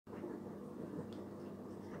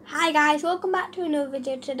Hi guys, welcome back to another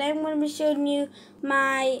video. Today I'm going to be showing you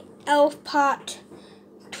my elf part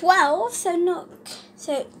 12.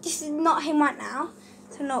 So this is not him right now.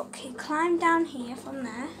 So look, he climbed down here from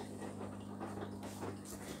there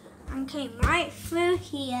and came right through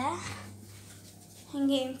here and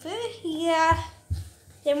came through here.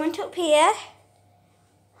 Then went up here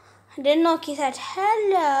and then look, he said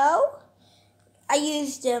hello. I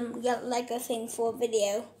used Lego thing for a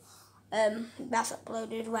video. That's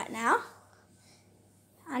uploaded right now.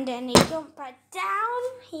 And then he jumped back down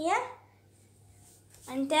here.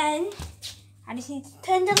 And then I just need to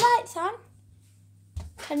turn the lights on.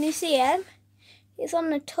 Can you see him? He's on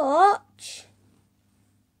the torch.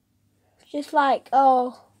 Just like,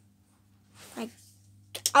 I'll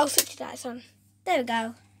switch the lights on. There we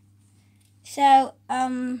go. So,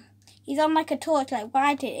 he's on like a torch, like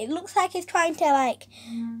lighted. It looks like he's trying to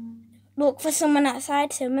look for someone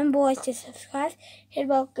outside. So remember always to subscribe, hit the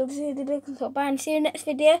bell, give us the big thumbs up, and see you in the next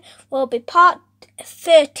video. Will be part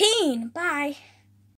 13. Bye.